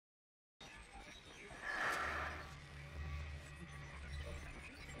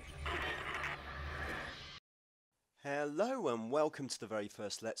Hello and welcome to the very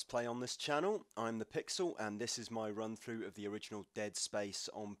first Let's Play on this channel. I'm the Pixel and this is my run through of the original Dead Space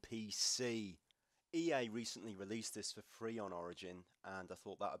on PC. EA recently released this for free on Origin and I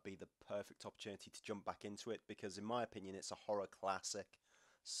thought that would be the perfect opportunity to jump back into it because in my opinion it's a horror classic.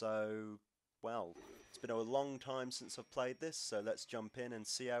 So, well, it's been a long time since I've played this, so let's jump in and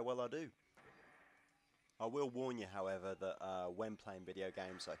see how well I do. I will warn you however that when playing video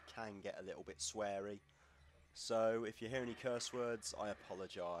games I can get a little bit sweary. So, if you hear any curse words, I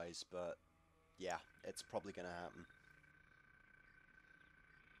apologise, but yeah, it's probably going to happen.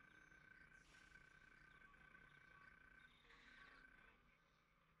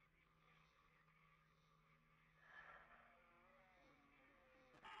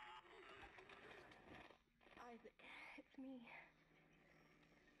 Isaac, it's me.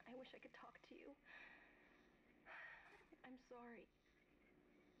 I wish I could talk to you. I'm sorry.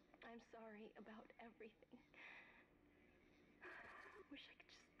 I'm sorry about everything. I wish I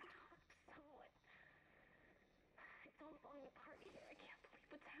could just talk to someone. It's all falling apart here. I can't believe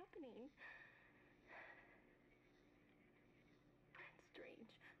what's happening. It's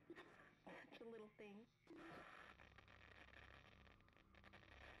strange. Such a little thing.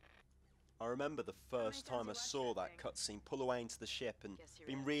 I remember the first time I saw that cutscene pull away into the ship and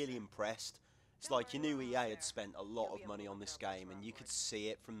being really impressed. It's like you knew EA had spent a lot of money on this game and you could see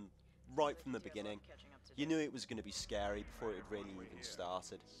it from right from the beginning. You knew it was going to be scary before it had really even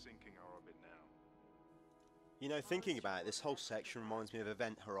started. You know, thinking about it, this whole section reminds me of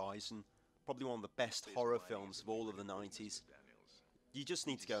Event Horizon, probably one of the best horror films of all of the 90s. You just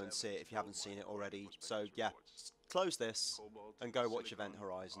need to go and see it if you haven't seen it already, so yeah, close this and go watch Event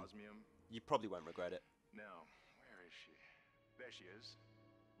Horizon. You probably won't regret it. Now, where is she? There she is.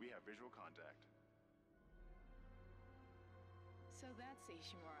 We have visual contact. So that's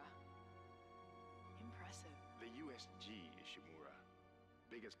Ishimura. Impressive. The USG Ishimura.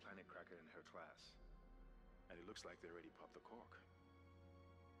 Biggest planet cracker in her class. And it looks like they already popped the cork.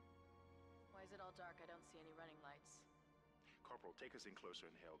 Why is it all dark? I don't see any running lights. Corporal, take us in closer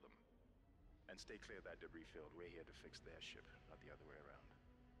and hail them. And stay clear of that debris field. We're here to fix their ship, not the other way around.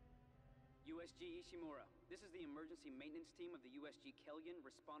 USG Ishimura, this is the emergency maintenance team of the USG Kellion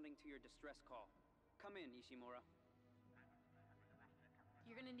responding to your distress call. Come in, Ishimura.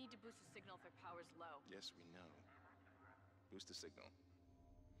 You're gonna need to boost the signal if their power's low. Yes, we know. Boost the signal.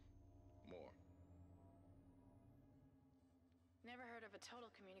 More. Never heard of a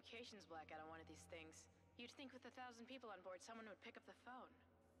total communications blackout on one of these things. You'd think with 1,000 people on board, someone would pick up the phone.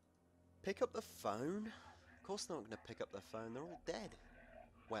 Pick up the phone? Of course they're not going to pick up their phone, they're all dead.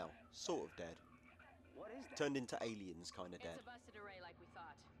 Well, sort of dead. What is that? Turned into aliens kind of dead. It's a busted array like we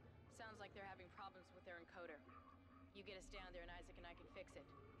thought. Sounds like they're having problems with their encoder. You get us down there and Isaac and I can fix it.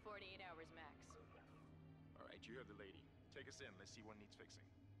 48 hours max. Alright, you heard the lady. Take us in, let's see what needs fixing.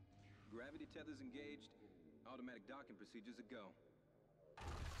 Gravity tethers engaged. Automatic docking procedures a go.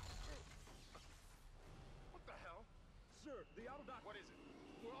 What the hell? Sir, the auto dock. What is it?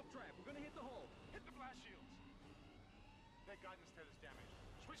 We're off track. We're gonna hit the hull. Hit the blast shields! Their guidance tether's damaged.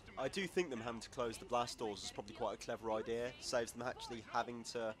 Switch to I do think them having to close the blast doors is probably quite a clever idea. Saves them actually having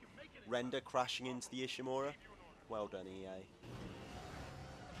to render crashing into the Ishimura. Well done, EA.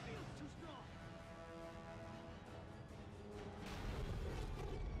 Too strong.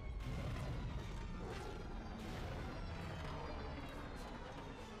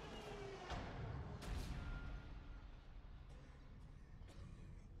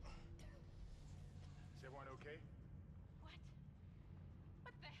 Is everyone okay? What?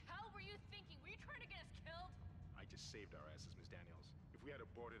 What the hell were you thinking? Were you trying to get us killed? I just saved our asses, Miss Daniels. If we had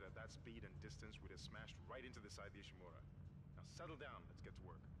aborted at that speed and distance, we'd have smashed right into the side of the Ishimura. Now settle down, let's get to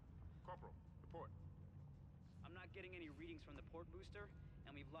work. Corporal, report. I'm not getting any readings from the port booster,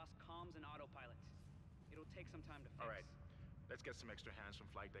 and we've lost comms and autopilot. It'll take some time to fix. Alright, let's get some extra hands from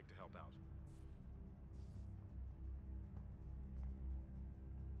flight deck to help out.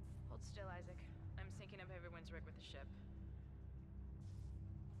 Hold still, Isaac. I'm syncing up everyone's rig with the ship.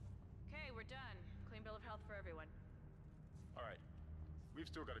 Okay, we're done. Clean bill of health for everyone. Alright, we've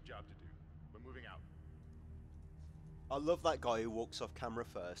still got a job to do. We're moving out. I love that guy who walks off camera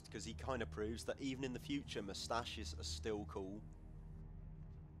first because he kind of proves that even in the future moustaches are still cool.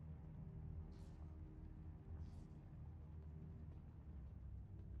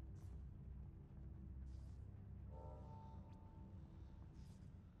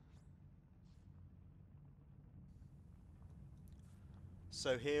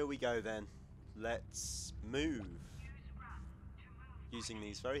 So here we go then. Let's move. Using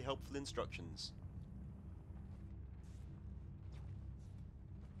these very helpful instructions.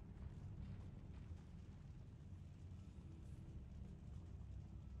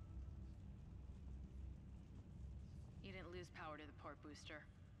 booster.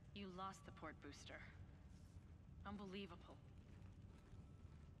 You lost the port booster. Unbelievable.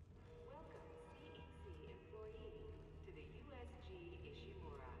 Welcome, CEC employee, to the USG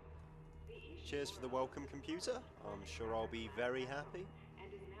Ishimura. The Ishimura Cheers for the welcome, computer. I'm sure I'll be very happy. and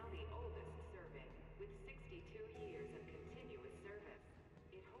is now the oldest serving, with 62 years of continuous service.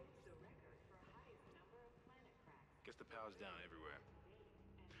 It holds the record for highest number of planet cracks. Guess the power's down everywhere.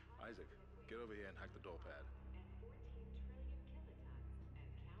 Isaac, get over here and hack the door pad. And 14 trillion kilotons and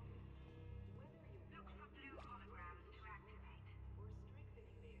counting. Whether you look for blue holograms to activate or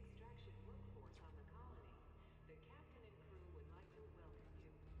strengthening the extraction workforce on the colony, the captain and crew would like to welcome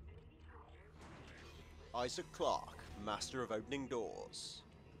you, and we hope your presence Isaac Clarke, master of opening doors.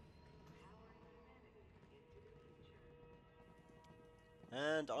 powering humanity into the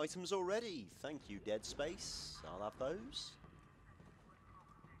future. And items already. Thank you, Dead Space. I'll have those.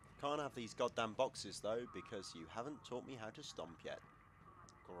 Can't have these goddamn boxes though, because you haven't taught me how to stomp yet.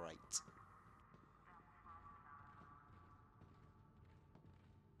 Great.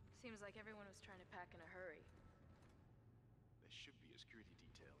 Seems like everyone was trying to pack in a hurry. There should be a security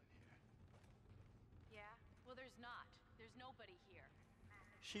detail in here. Yeah? Well, there's not. There's nobody here.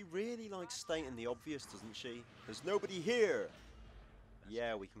 She really likes stating the obvious, doesn't she? There's nobody here!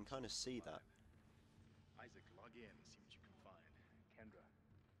 Yeah, we can kind of see that. Isaac, log in and see what you can find. Kendra,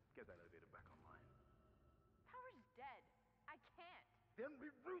 get that elevator back online. Power's dead. I can't. Then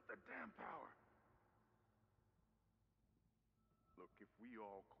reroute the damn power! Look, if we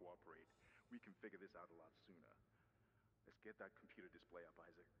all cooperate, we can figure this out a lot sooner. Let's get that computer display up,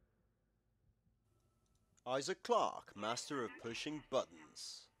 Isaac. Isaac Clarke, master of pushing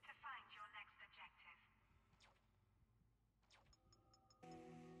buttons. To find your next objective.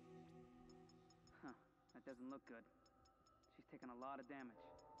 Huh, that doesn't look good. She's taken a lot of damage.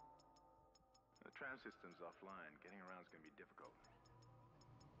 The tram system's offline. Getting around is going to be difficult.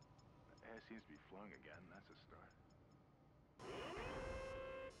 The air seems to be flowing again. That's a start.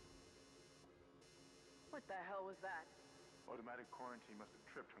 What the hell was that? Automatic quarantine must have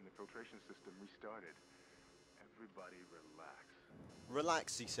tripped when the filtration system restarted. Everybody relax.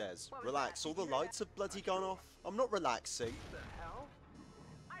 Relax, he says. What was Relax. that? All the Did you hear lights have bloody gone off. I'm not relaxing. What the hell?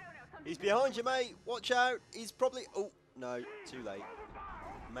 I don't know. Something He's behind you, mate. Watch out. He's probably... Oh, no. Too late.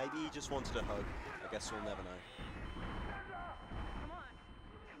 Maybe he just wanted a hug. I guess we'll never know. Come on.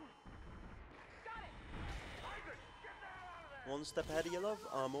 Got it. One step ahead of you, love.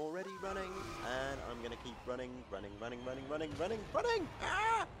 I'm already running. And I'm going to keep running, running, running, running, running, running, running.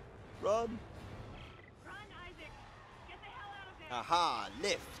 Ah! Run. Run, Isaac! Get the hell out of there! Aha,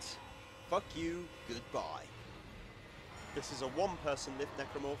 lift. Fuck you, goodbye. This is a one-person lift,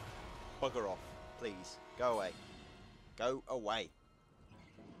 Necromorph. Bugger off, please. Go away. Go away.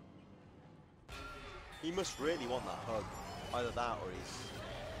 He must really want that hug. Either that or he's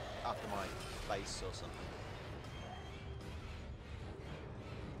after my face or something.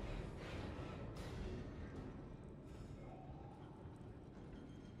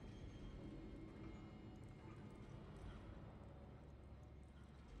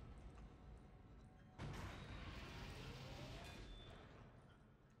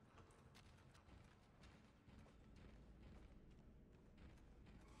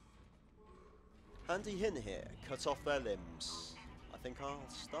 Handy hint here, cut off their limbs. I think I'll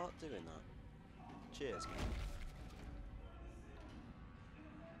start doing that. Cheers, man.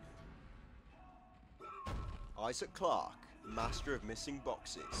 Isaac Clarke, master of missing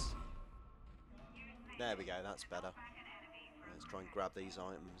boxes. There we go, that's better. Let's try and grab these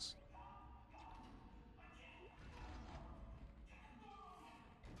items.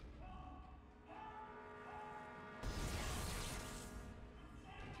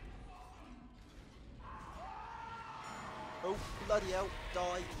 Oh, bloody hell,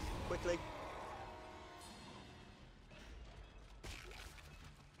 die, quickly.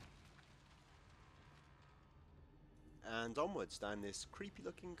 And onwards down this creepy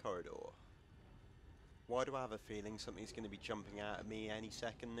looking corridor. Why do I have a feeling something's going to be jumping out at me any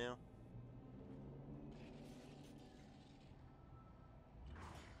second now?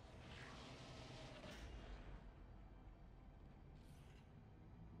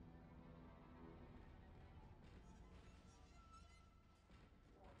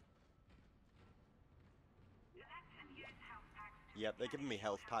 Yep, they're giving me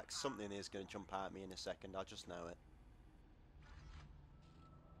health packs. Something is going to jump out at me in a second. I just know it.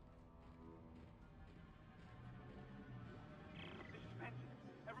 This is Benson.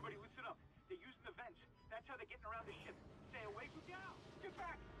 Everybody listen up. They're using the vents. That's how they're getting around the ship. Stay away from now. Get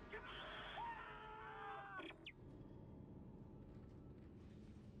back. Get...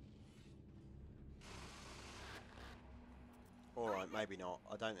 Alright, maybe not.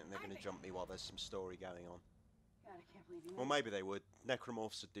 I don't think they're going to jump me while there's some story going on. God, I can't believe you. Well, maybe they would.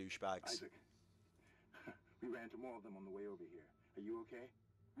 Necromorphs are douchebags. Isaac, we ran into more of them on the way over here. Are you okay?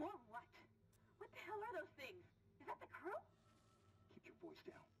 More what? What the hell are those things? Is that the crew? Keep your voice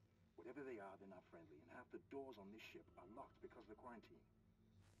down. Whatever they are, they're not friendly, and half the doors on this ship are locked because of the quarantine.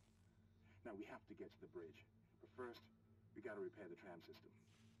 Now, we have to get to the bridge. But first, we gotta repair the tram system.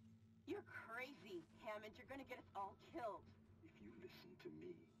 You're crazy, Hammond. You're gonna get us all killed. If you listen to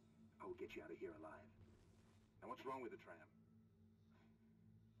me, I will get you out of here alive. Now, what's wrong with the tram?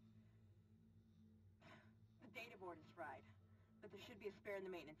 The data board is fried, but there should be a spare in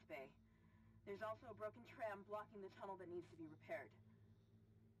the maintenance bay. There's also a broken tram blocking the tunnel that needs to be repaired.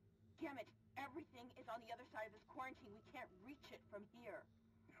 Damn it, everything is on the other side of this quarantine. We can't reach it from here.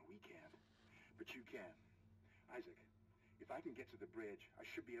 No, we can't. But you can. Isaac, if I can get to the bridge, I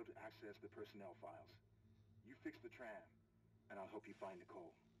should be able to access the personnel files. You fix the tram, and I'll help you find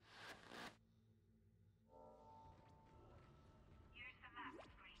Nicole. Use the map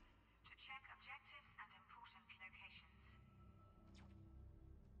screen to check objectives and important locations.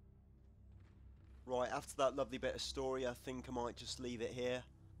 Right, after that lovely bit of story, I think I might just leave it here.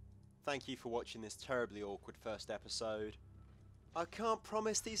 Thank you for watching this terribly awkward first episode. I can't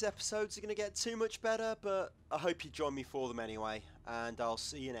promise these episodes are going to get too much better, but I hope you join me for them anyway, and I'll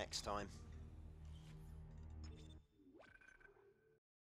see you next time.